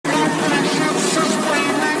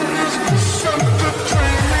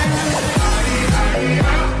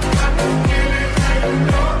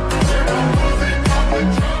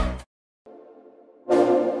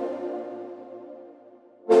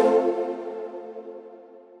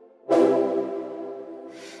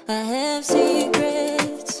I have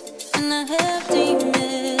secrets and I have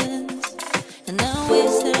demons, and I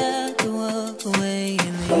wish that I could walk away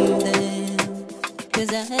and leave them.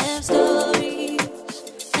 'Cause I have stories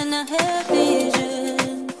and I have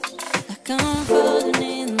visions, like I'm falling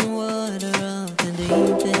in the water of the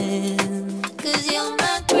deep end. 'Cause you're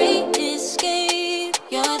my great escape,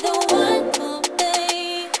 you're the one for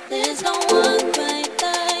me. There's no one quite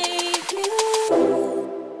like you.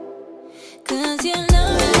 'Cause you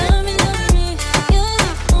love me, love me, love me. You're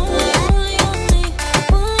the only, only, only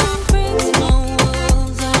one who breaks my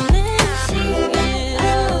walls. I'll never see it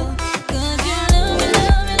all. 'Cause you love me,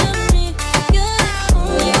 love me, love me. You're the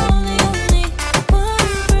only, only, only one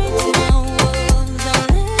who breaks my walls. I'll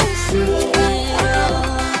never see it all.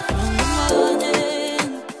 From the morning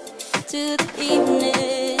to the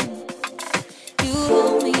evening, you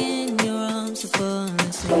hold me in your arms before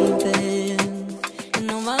I'm sleeping. And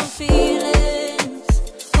all my feelings,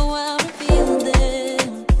 oh, I reveal them.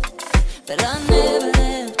 But I never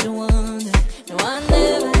have to wonder, no, I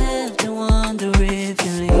never have to wonder if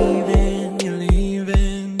you're leaving, you're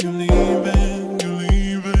leaving, you're leaving, you're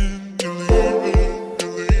leaving, you're leaving,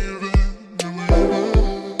 you're leaving, you're leaving.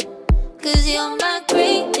 'Cause you're my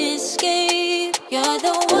great escape, you're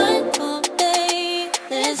the one for me.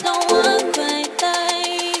 There's no one quite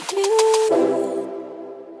like you.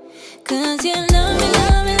 'Cause you love me,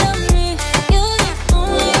 love me, love me. You're the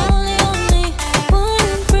only, only, only one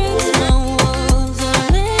who breaks my walls.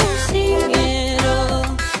 I'll never see it all.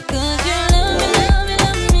 'Cause you love me, love me,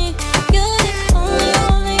 love me. You're the only,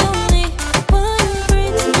 only, only one who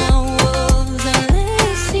breaks my walls. I'll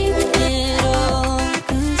never see it all.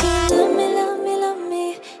 'Cause you love me, love me, love me.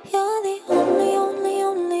 You're the only, only,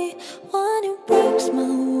 only one who breaks my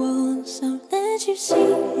walls. I'll let you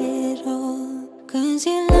see it all. 'Cause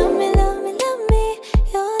you love me, love me, love me.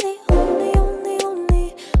 You're the only, only, only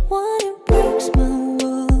one who breaks my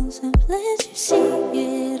walls. I'll let you see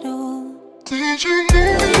it all. Did you know?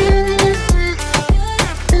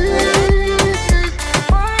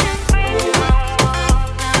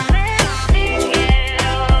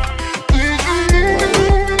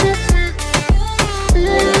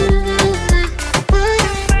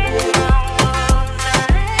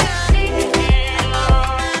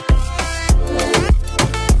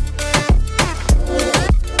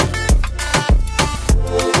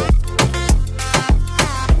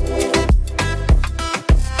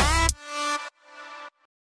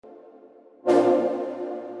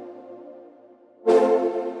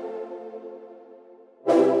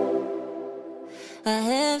 I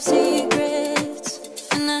have secrets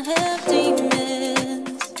and I have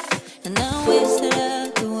demons, and I wish that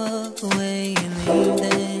I could walk away and leave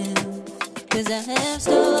them. 'Cause I have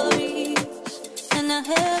stories and I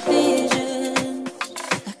have visions,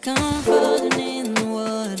 like I'm falling in the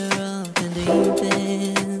water of the deep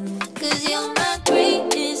end. 'Cause you're my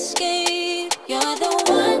great escape, you're the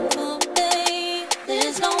one for me.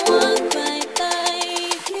 There's no one quite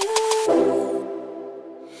like you.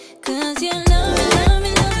 'Cause you love me, love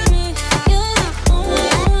me, love me. You're the only,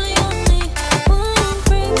 only, only one who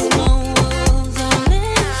breaks my walls. I'll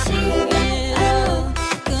never see it all.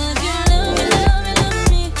 'Cause you love me, love me, love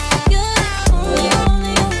me. You're the only,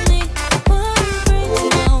 only, only one who breaks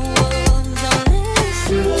my walls. I'll never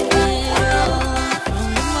see it all. From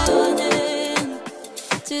the morning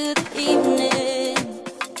to the evening,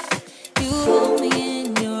 you hold me in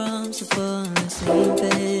your arms before I'm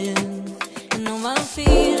sleeping. And all my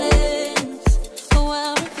feelings, oh, I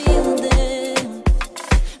reveal them.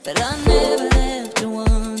 But I never have to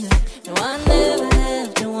wonder, no, I never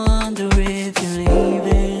have to wonder if you're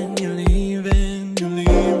leaving, you're leaving, you're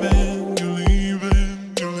leaving, you're leaving,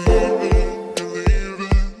 you're leaving, you're leaving,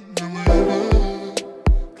 you're leaving.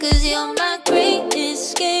 'Cause you're my great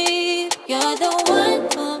escape, you're the one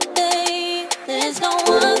for me. There's no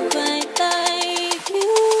one quite like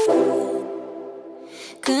you.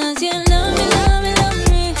 'Cause you love me, love me, love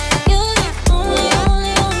me. You're the only,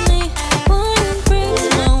 only, only one who breaks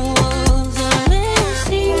my walls.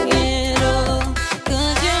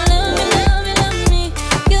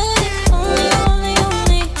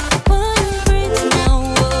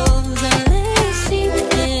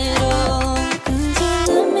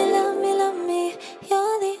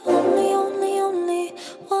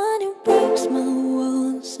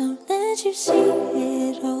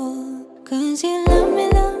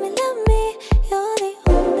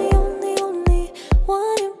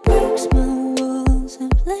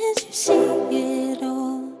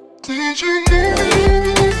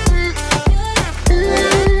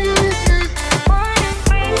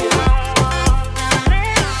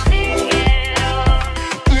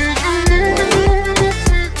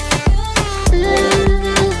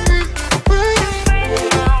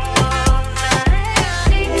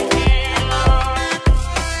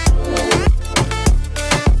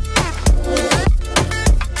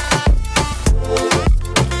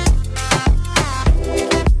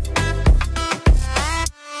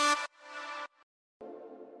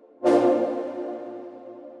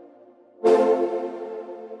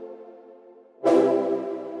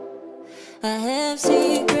 I have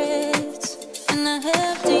secrets and I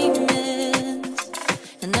have demons,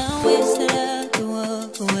 and I wish that I could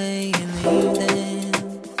walk away and leave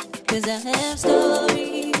them. 'Cause I have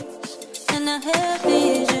stories and I have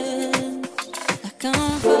visions, like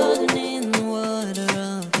I'm falling in the water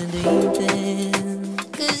of the deep end.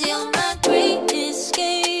 'Cause you're my great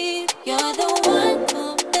escape, you're the one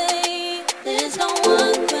for me. There's no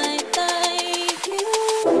one quite like you.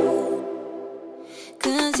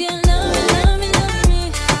 'Cause you love me, love me, love me.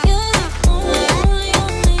 You're the only, only,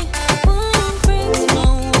 only one who breaks my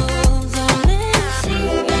walls. I'll never see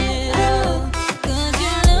it all. 'Cause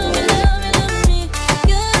you love me, love me, love me.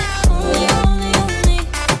 You're the only, only, only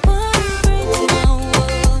one who breaks my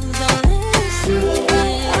walls. I'll never see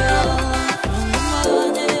it all. From the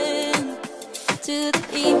morning to the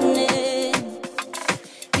evening,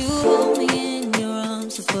 you hold me in your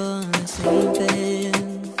arms to fall asleep in.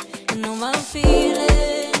 And all my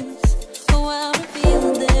feelings, oh, I reveal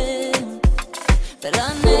them. But I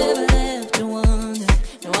never have to wonder,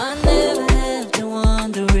 no, I never have to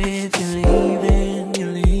wonder if you're leaving,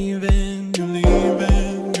 you're leaving, you're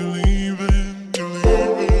leaving, you're leaving, you're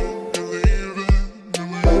leaving, you're leaving, you're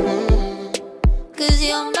leaving. 'Cause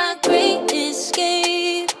you're my great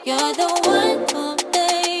escape, you're the one for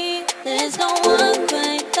me. There's no one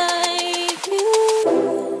quite like you.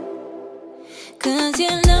 'Cause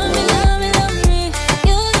you love me, love me, love me.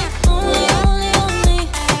 You're the only, only, only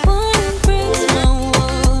one who breaks my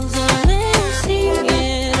walls. I'll never see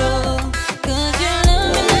it all. 'Cause you love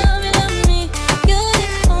me, love me, love me. You're the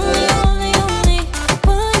only, only, only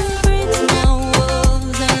one who breaks my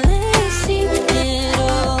walls. I'll never see it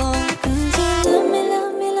all. 'Cause you love me,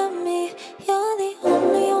 love me, love me. You're the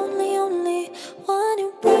only, only, only one who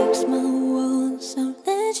breaks my walls. I'll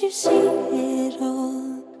let you see it all.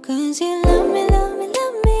 'Cause you love me, love me,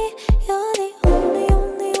 love me. You're the only,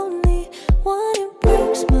 only, only one who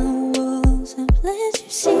breaks my walls. I'll let you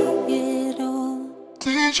see it all.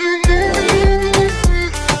 Did you know?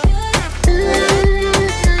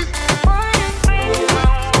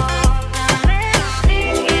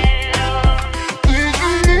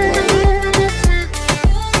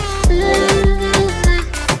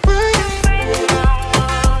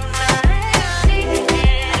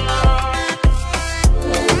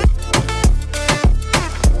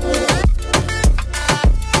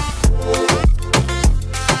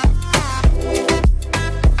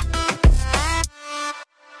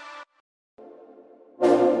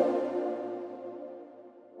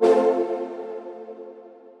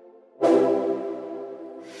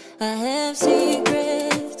 I have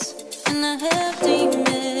secrets and I have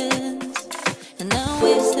demons, and I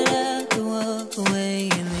wish that I could walk away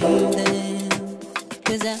and leave them.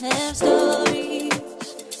 'Cause I have stories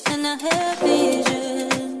and I have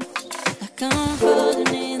visions, like I'm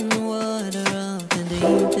falling in the water of the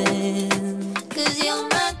deep end. 'Cause you're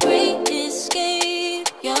my great escape,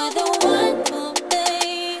 you're the one for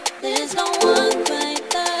me. There's no one quite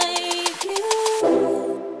like you.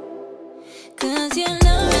 'Cause you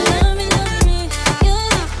love me, love me, love me. You're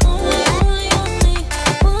the only, only, only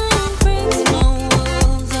one who breaks my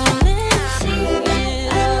walls. I'll never see it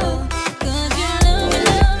all. 'Cause you love me,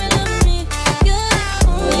 love me, love me. You're the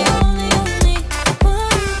only, only, only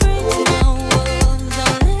one who breaks my walls.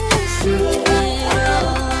 I'll never see it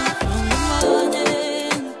all. From the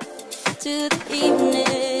morning to the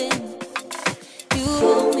evening, you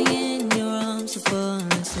hold me in your arms to fall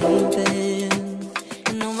asleep in.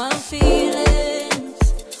 And all my feelings,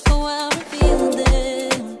 oh, I reveal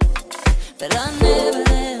them. But I never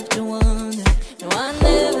have to wonder, no, I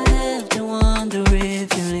never have to wonder if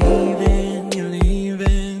you're leaving, you're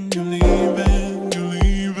leaving, you're leaving, you're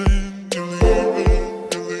leaving, you're leaving,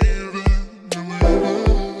 you're leaving, you're leaving.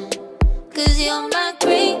 'Cause you're my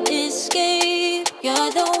great escape, you're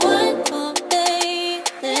the one for me.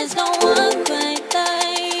 There's no one quite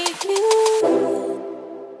like you.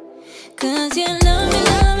 'Cause you love me,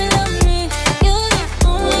 love me, love me. You're the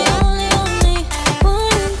only, only, only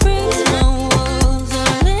one who breaks my walls.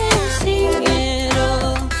 I'll never see it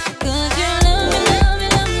all. 'Cause you love me, love me,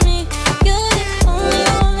 love me. You're the only,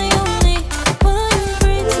 only, only one who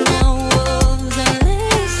breaks my walls. I'll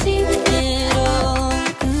never see it all.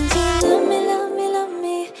 'Cause you love me, love me, love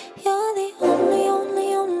me. You're the only, only,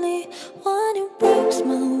 only one who breaks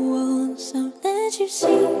my walls. I'll let you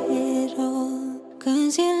see it all.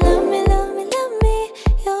 'Cause you love me, love me, love me.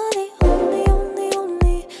 You're the only, only,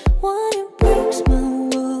 only one who breaks my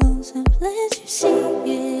walls. I'll let you see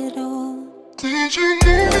it all. Did you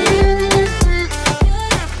know?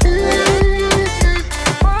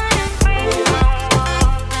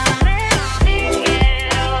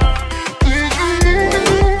 Did you know?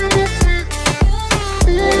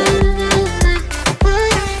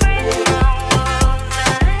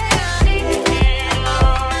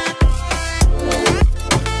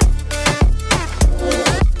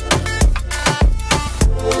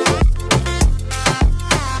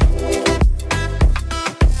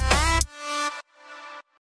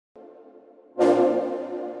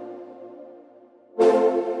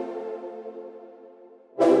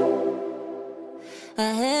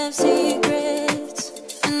 I have secrets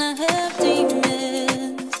and I have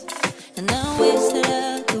demons, and I wish that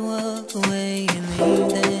I could walk away and leave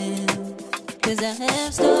them. 'Cause I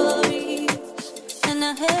have stories and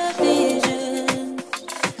I have visions,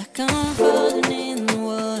 like I'm falling in the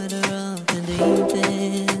water of the deep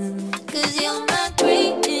end. 'Cause you're my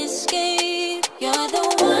great escape, you're the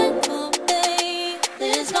one for me.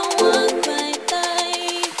 There's no one quite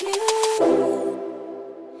like you.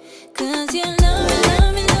 'Cause you love me,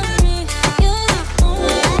 love me, love me. You're the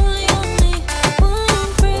only, only, only one who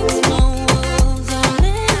breaks my walls. I'll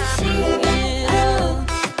let you see it all.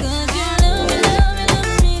 'Cause you love me, love me,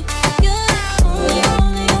 love me. You're the only,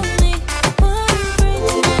 only, only one who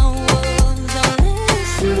breaks my walls. I'll let you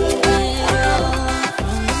see it all.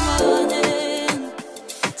 From the morning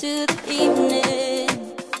to the evening,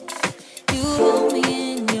 you hold me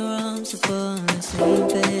in your arms to fall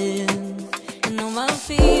asleep in. And all my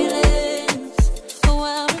feelings, oh,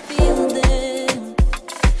 I reveal them.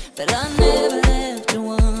 But I never have to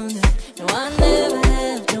wonder, no, I never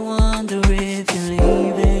have to wonder if you're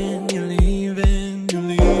leaving, you're leaving, you're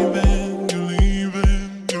leaving, you're leaving,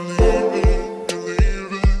 you're leaving, you're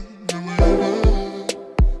leaving, you're leaving.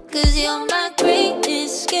 'Cause you're my great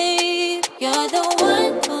escape, you're the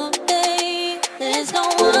one for me. There's no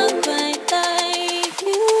one quite like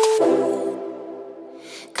you.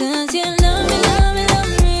 'Cause you love me, love me,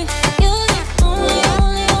 love me. You're the only,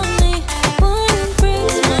 only, only one who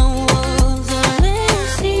breaks my walls. I'll let you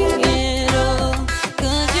see it all.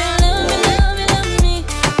 'Cause you love me, love me, love me.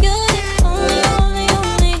 You're the only, only,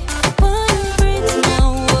 only one who breaks my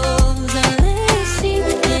walls. I'll let you see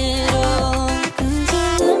it all. 'Cause you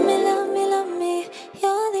love me, love me, love me.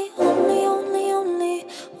 You're the only, only, only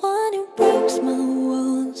one who breaks my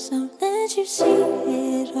walls. I'll let you see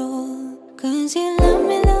it all. 'Cause you love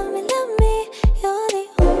me, love me, love me. You're the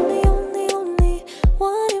only, only, only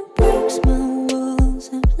one who breaks my walls.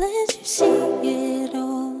 I'll let you see it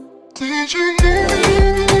all. Did you know?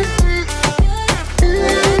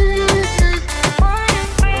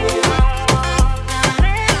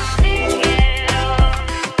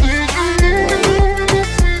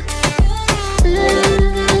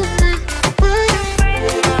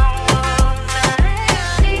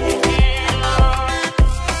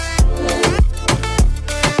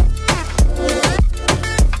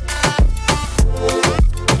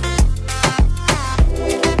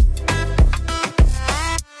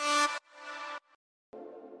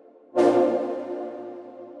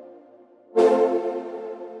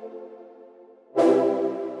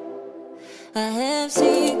 I have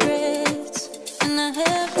secrets and I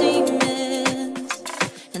have demons,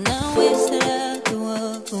 and I wish that I could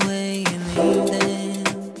walk away and leave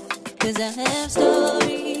them. 'Cause I have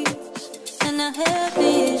stories and I have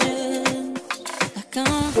visions, like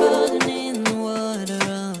I'm falling in the water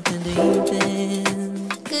of the deep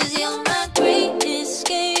end. 'Cause you're my great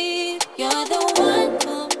escape, you're the one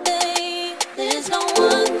for me. There's no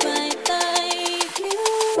one quite like you.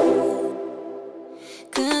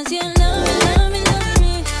 'Cause you love me, love me, love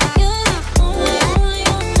me. You're the only, only,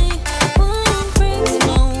 only one who breaks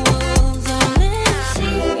my walls. I'll let you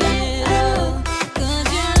see it all. 'Cause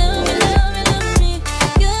you love me, love me, love me.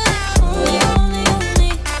 You're the only, only,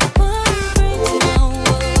 only one who breaks my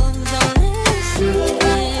walls. I'll let you see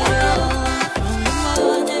it all. From the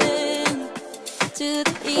morning to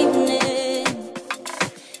the evening,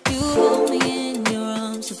 you hold me in your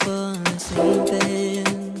arms to fall asleep in.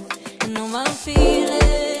 And all my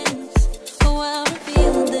feelings, oh, I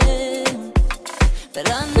reveal them. But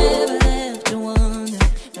I never have to wonder,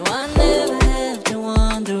 no, I never have to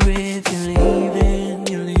wonder if you're leaving,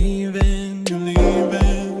 you're leaving, you're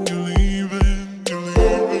leaving, you're leaving, you're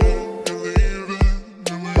leaving, you're leaving,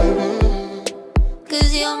 you're leaving.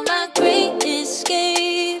 'Cause you're my great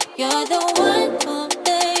escape, you're the one for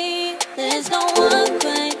me. There's no one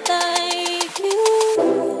quite like you.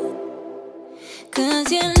 'Cause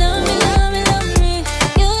you love me, love me, love me.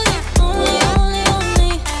 You're the only, only,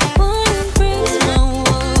 only one who breaks my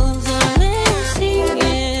walls. I'll let you see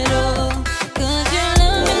it all. 'Cause you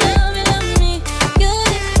love me, love me, love me. You're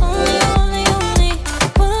the only, only, only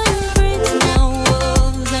one who breaks my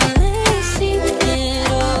walls. I'll let you see it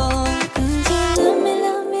all. 'Cause you love me,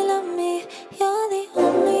 love me, love me. You're the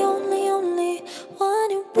only, only, only one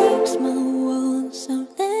who breaks my walls. I'll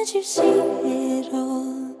let you see it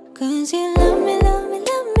all. 'Cause you love me, love me,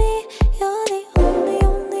 love me. You're the only,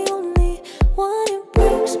 only, only one who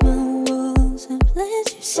breaks my walls. I'll let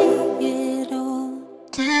you see it all.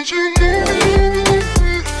 Did you know?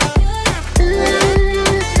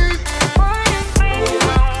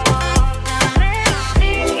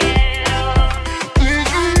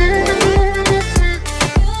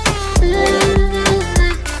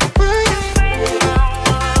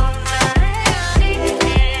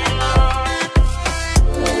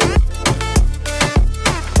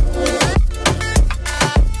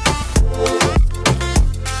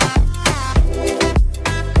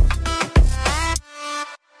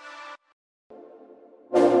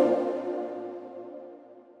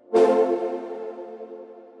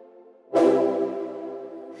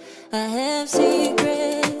 I have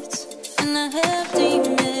secrets and I have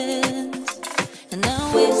demons, and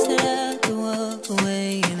I wish that I could walk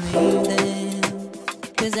away and leave them.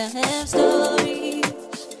 'Cause I have stories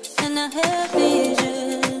and I have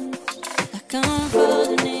visions, like I'm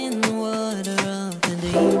falling in the water of the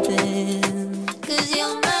deep end. 'Cause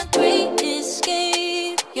you're my great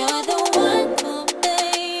escape, you're the one for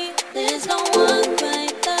me. There's no one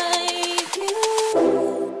quite like you.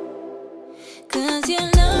 'Cause you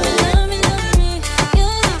love me, love me, love me.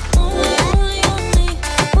 You're the only, only, only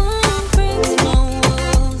one who breaks my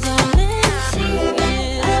walls. I'll never see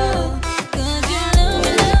it all. 'Cause you love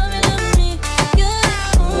me, love me, love me. You're the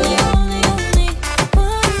only, only, only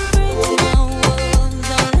one who breaks my walls.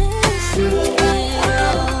 I'll never see it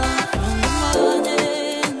all. From the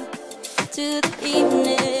morning to the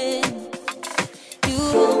evening, you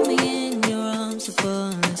hold me in your arms to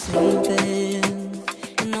fall asleep in.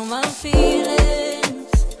 And all my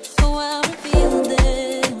feelings, oh, I reveal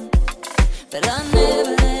them. But I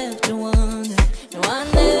never have to wonder, no, I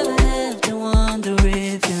never have to wonder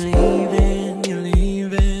if you're leaving, you're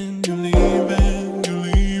leaving, you're leaving, you're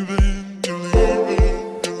leaving, you're leaving,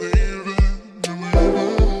 you're leaving, you're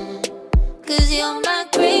leaving. 'Cause you're my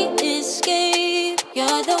great escape,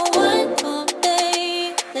 you're the one for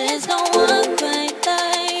me. There's no one quite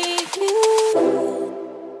like you.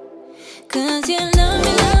 'Cause you love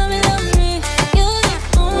me, love me, love me. You're the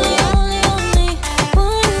only, only, only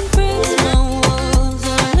one who breaks my walls.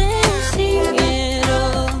 I'll never see it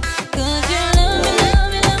all. 'Cause you love me, love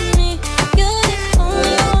me, love me. You're the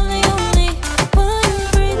only, only, only one who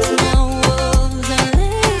breaks my walls. I'll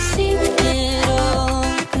never see it all.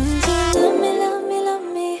 'Cause you love me, love me, love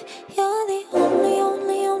me. You're the only,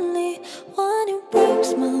 only, only one who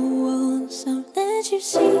breaks my walls. I'll let you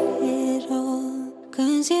see it all.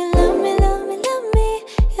 'Cause you love me, love me, love me.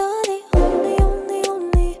 You're the only, only,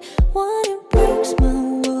 only one who breaks my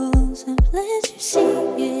walls. I'll let you see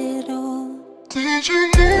it all. Did you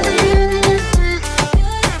know?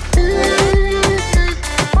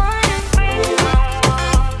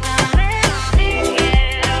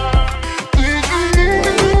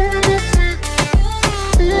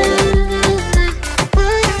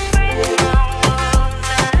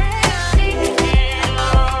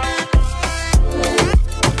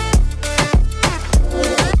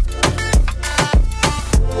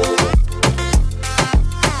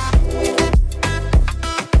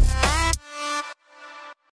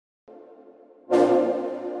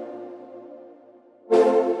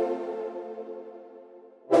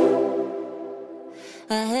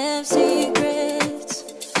 I have secrets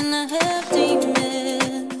and I have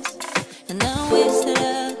demons, and I wish that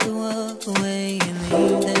I could walk away and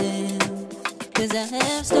leave them. 'Cause I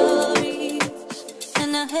have stories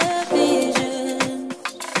and I have visions,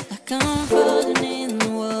 like I'm falling in the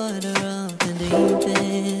water of the deep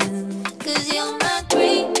end. 'Cause you're my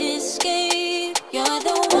great escape, you're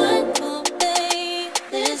the one for me.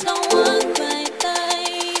 There's no one quite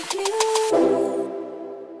like you.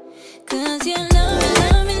 'Cause you love me,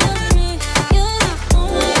 love me, love me. You're the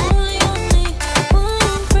only, only, only one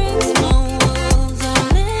who breaks my walls. I'll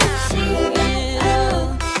never see it all.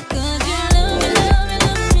 'Cause you love me, love me,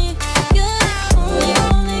 love me. You're the only,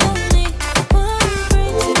 only, only one who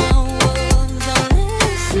breaks my walls. I'll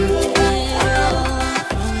never see it all.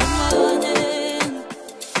 From the morning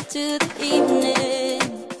to the evening,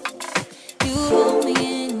 you hold me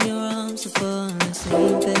in your arms to fall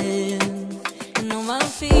asleep in. And all my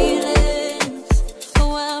feelings,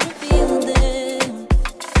 oh, I reveal them.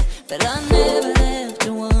 But I never have to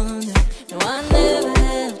wonder, no, I never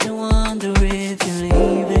have to wonder if you're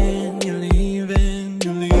leaving, you're leaving,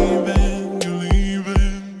 you're leaving, you're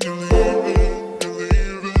leaving, you're leaving, you're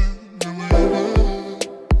leaving, you're leaving.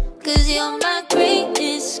 'Cause you're my great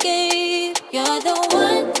escape, you're the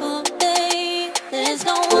one for me. There's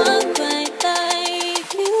no one quite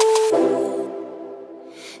like you.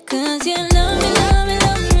 'Cause you love me, love me,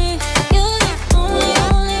 love me. You're the only,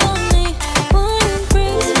 only, only one who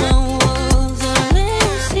breaks my walls. I'll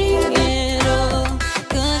never see it all.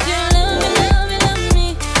 'Cause you love me, love me, love me.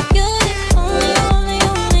 You're the only, only,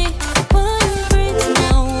 only one who breaks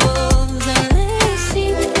my walls. I'll never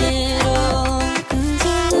see it all. 'Cause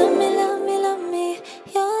you love me, love me, love me.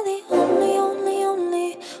 You're the only, only, only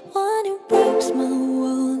one who breaks my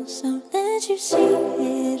walls. I'll let you see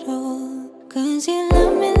it all. 'Cause you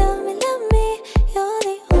love me, love me, love me. You're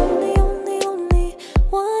the only, only, only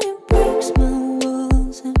one who breaks my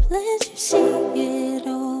walls. I'll let you see it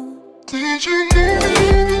all. Did you know?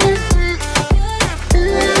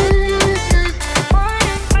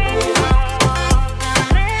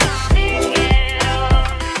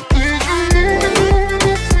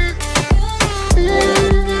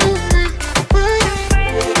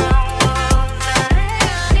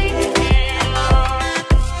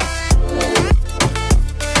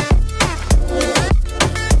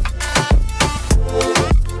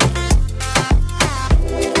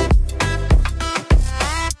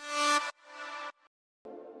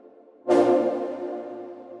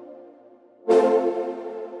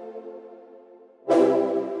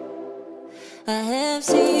 I have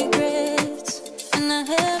secrets and I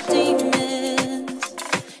have demons,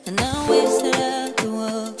 and I wish that I could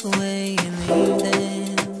walk away and leave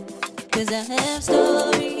them. 'Cause I have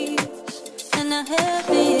stories and I have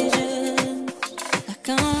visions, like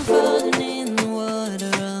I'm falling in the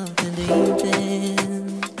water of the deep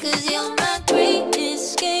end. 'Cause you're my great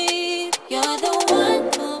escape, you're the one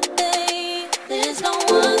for me. There's no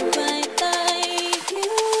one quite like you.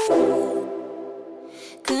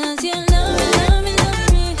 'Cause you love me, love me, love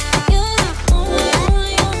me. You're the only,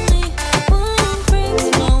 only, only one who breaks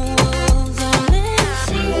my walls. I'll let you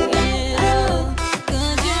see it all.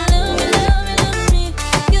 'Cause you love me, love me, love me.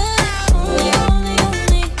 You're the only, only,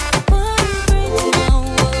 only one who breaks my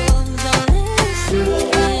walls. I'll let you see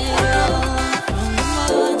it all. From the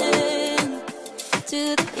morning to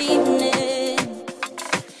the evening,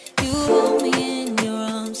 you hold me in your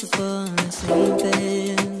arms so far and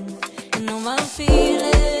sleeping. And all my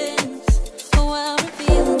feelings, oh, I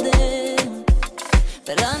reveal them.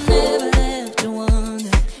 But I never have to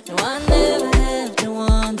wonder, no, I never have to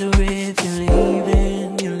wonder if you're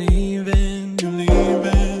leaving, you're leaving, you're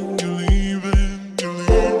leaving, you're leaving, you're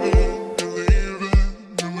leaving, you're leaving,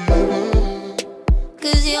 you're leaving.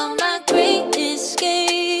 'Cause you're my great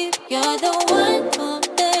escape, you're the one for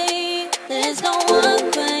me. There's no one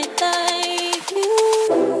quite like you.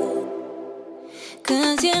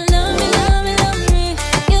 'Cause you love me, love me, love me.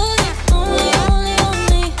 You're the only, only,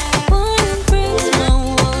 only one who breaks my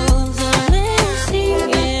walls. I'll let you see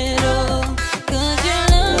it all. 'Cause you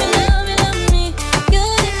love me, love me, love me.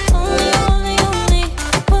 You're the only, only, only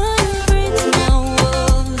one who breaks my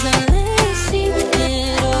walls. I'll let you see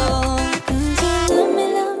it all. 'Cause you love me,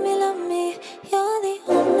 love me, love me. You're the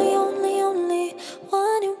only, only, only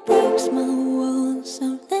one who breaks my walls.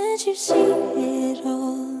 I'll let you see it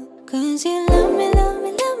all. 'Cause you love me, love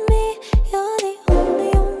me, love me. You're the only,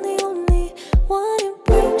 only, only one who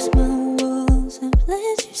breaks my walls. I'll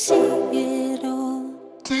let you see it all.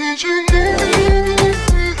 Did you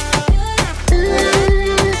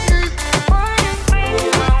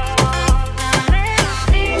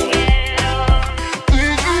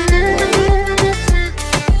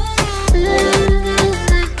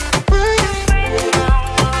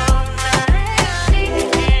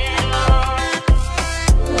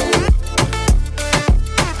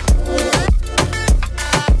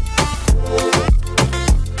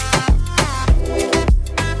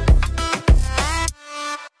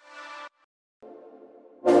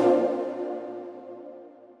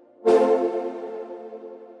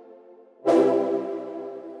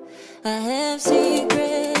I have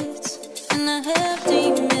secrets and I have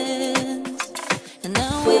demons, and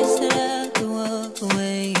I wish that I could walk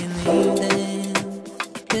away and leave them.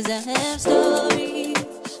 'Cause I have stories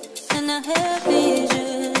and I have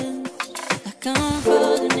visions, like I'm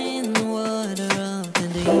falling in the water of the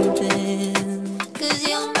deep end. 'Cause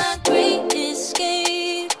you're my great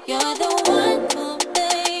escape, you're the one for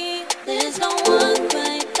me. There's no one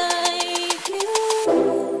quite like you.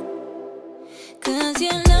 'Cause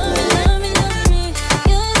you love me, love me, love me.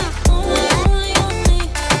 You're the only, only, only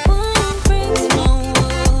one who breaks my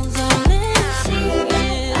walls. I'll let you see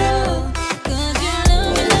it all. 'Cause you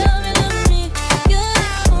love me, love me, love me. You're the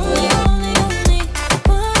only, only, only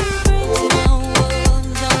one who breaks my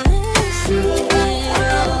walls. I'll let you see it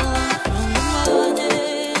all. From the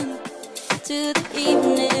morning to the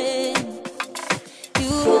evening, you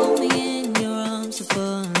hold me in your arms so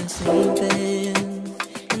far and sleeping.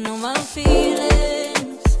 And all my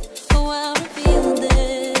feelings, oh, I reveal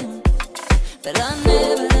them. But I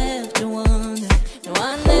never have to wonder, no,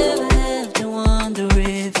 I never have to wonder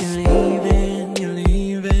if you're leaving, you're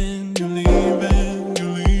leaving, you're leaving,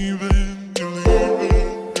 you're leaving, you're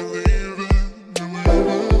leaving, you're leaving, you're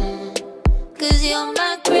leaving. 'Cause you're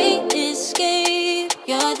my great escape,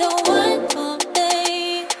 you're the one for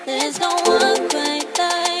me. There's no one quite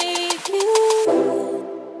like you.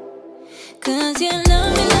 'Cause you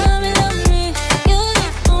love me, love me, love me. You're the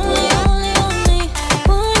only, only, only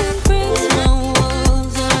one who breaks my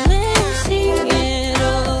walls. I'll let you see it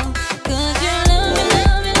all. 'Cause you love me,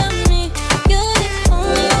 love me, love me. You're the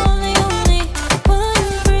only, only, only one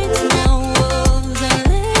who breaks my walls. I'll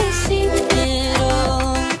let you see it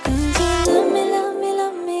all. 'Cause you love me, love me,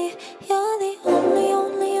 love me. You're the only,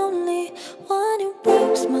 only, only one who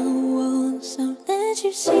breaks my walls. I'll let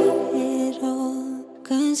you see it all.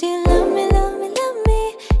 'Cause you love me, love me, love me.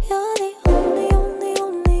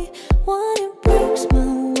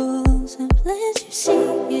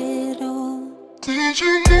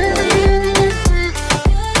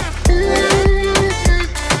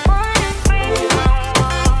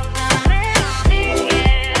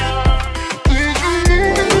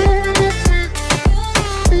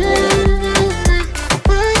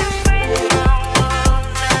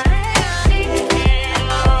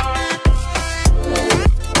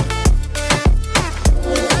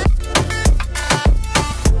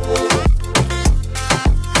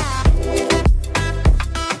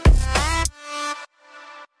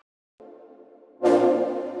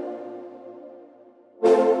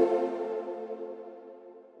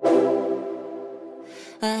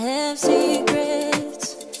 I have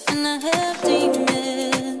secrets and I have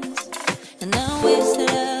demons, and I wish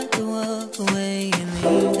that I could walk away and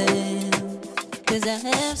leave them. 'Cause I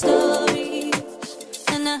have stories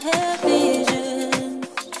and I have visions,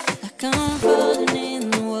 like I'm falling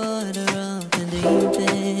in the water of the deep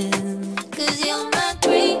end. 'Cause you're my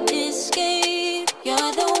great escape,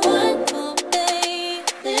 you're the one for me.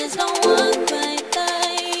 There's no one quite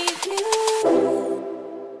like you.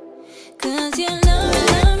 'Cause you love me,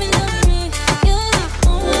 love me, love me. You're the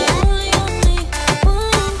only, only, only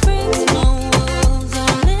one who breaks my walls.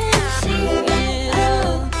 I'll never see it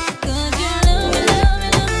all. 'Cause you love me, love me,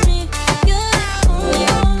 love me. You're the only,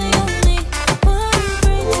 only, only one who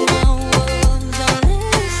breaks my walls. I'll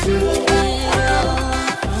never see it all.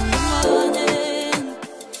 From the morning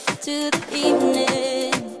to the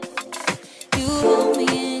evening, you hold me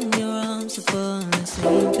in your arms to fall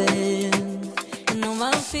asleep in. And know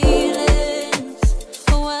my feelings,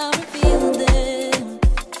 oh I reveal them,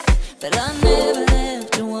 but I never have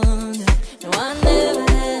to wonder, no I never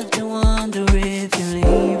have to wonder if you're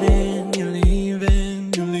leaving, you're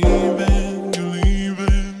leaving, you're leaving, you're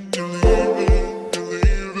leaving, you're leaving, you're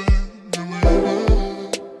leaving, you're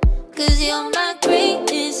leaving. 'Cause you're my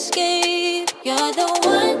great escape, you're the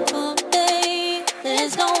one for me.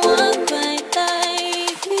 There's no one quite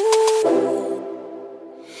like you.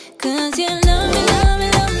 'Cause you love me, love me,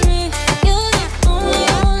 love me. You're the only,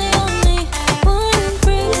 only, only one who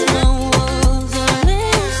breaks my walls. I'll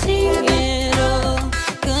never see it all.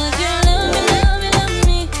 'Cause you love me, love me, love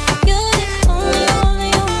me. You're the only,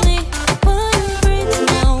 only, only one who breaks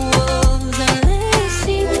my walls. I'll never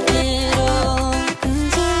see it all.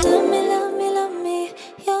 'Cause you love me, love me, love me.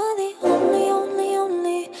 You're the only, only,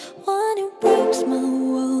 only one who breaks my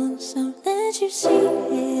walls. I'll let you see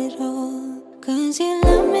it all. 'Cause you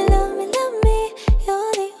love me, love me, love me.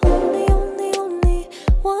 You're the only, only, only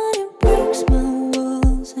one who breaks my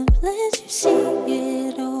walls. I'll let you see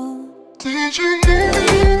it all. Did you know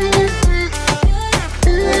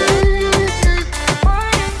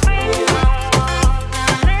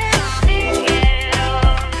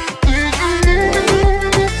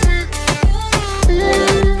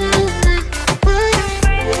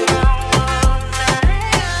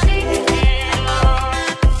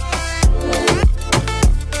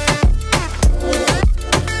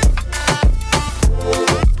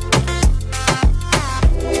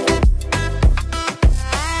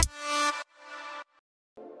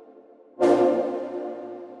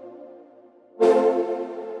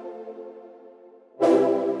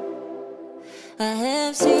I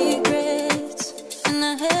have secrets and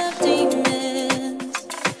I have demons,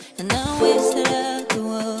 and I wish that I could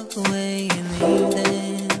walk away and leave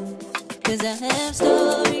them. 'Cause I have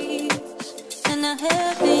stories and I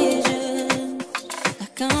have visions,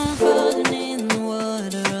 like I'm falling in the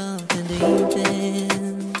water of the deep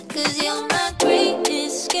end. 'Cause you're my great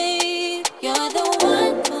escape, you're the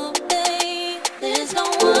one for me. There's no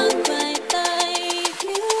one quite like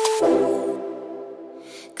you.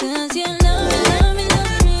 'Cause you love me, love me,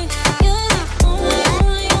 love me. You're the only,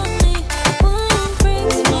 only, only one who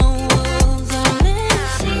breaks my walls. I'll never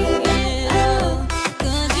see it all.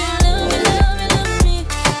 'Cause you love me, love me, love me.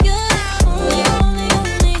 You're the only, only,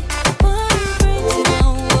 only one who breaks my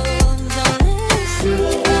walls.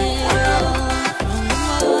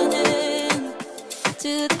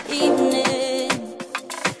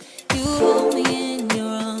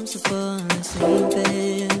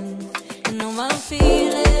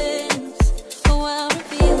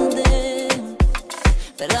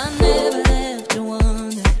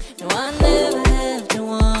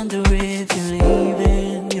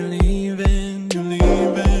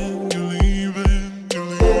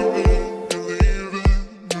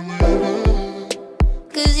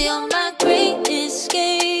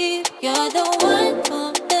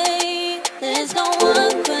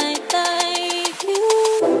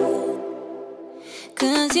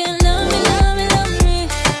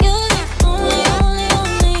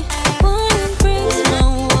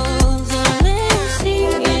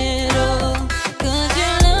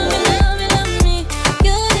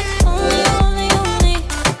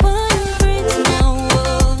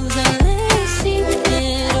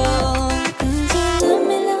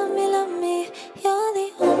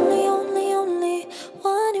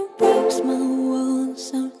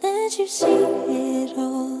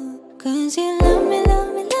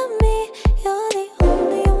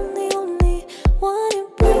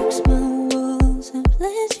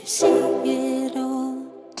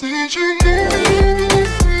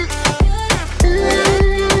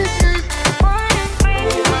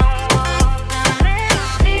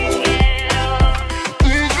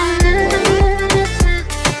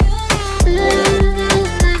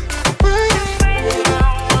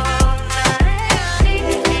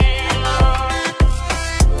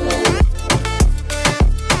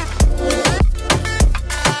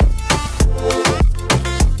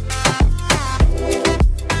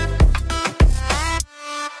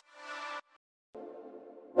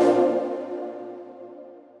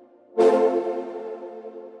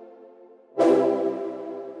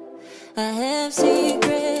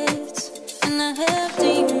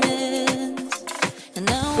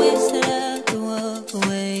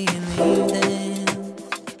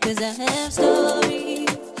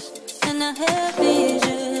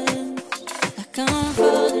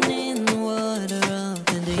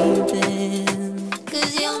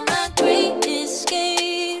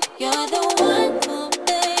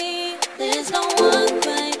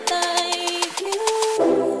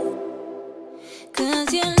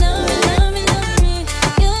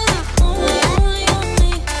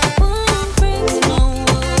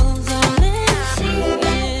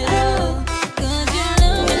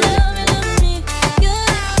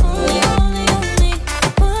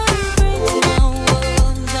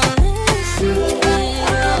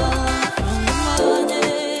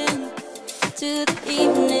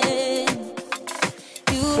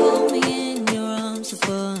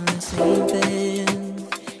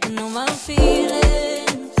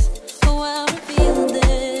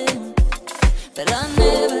 But I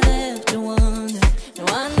never have to wonder. No,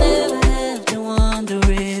 I never have to wonder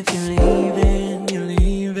if you're leaving, you're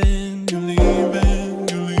leaving, you're leaving,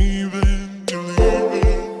 you're leaving, you're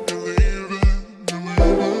leaving, you're leaving, you're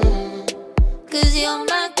leaving. 'Cause you're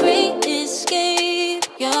my great escape.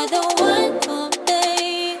 You're the one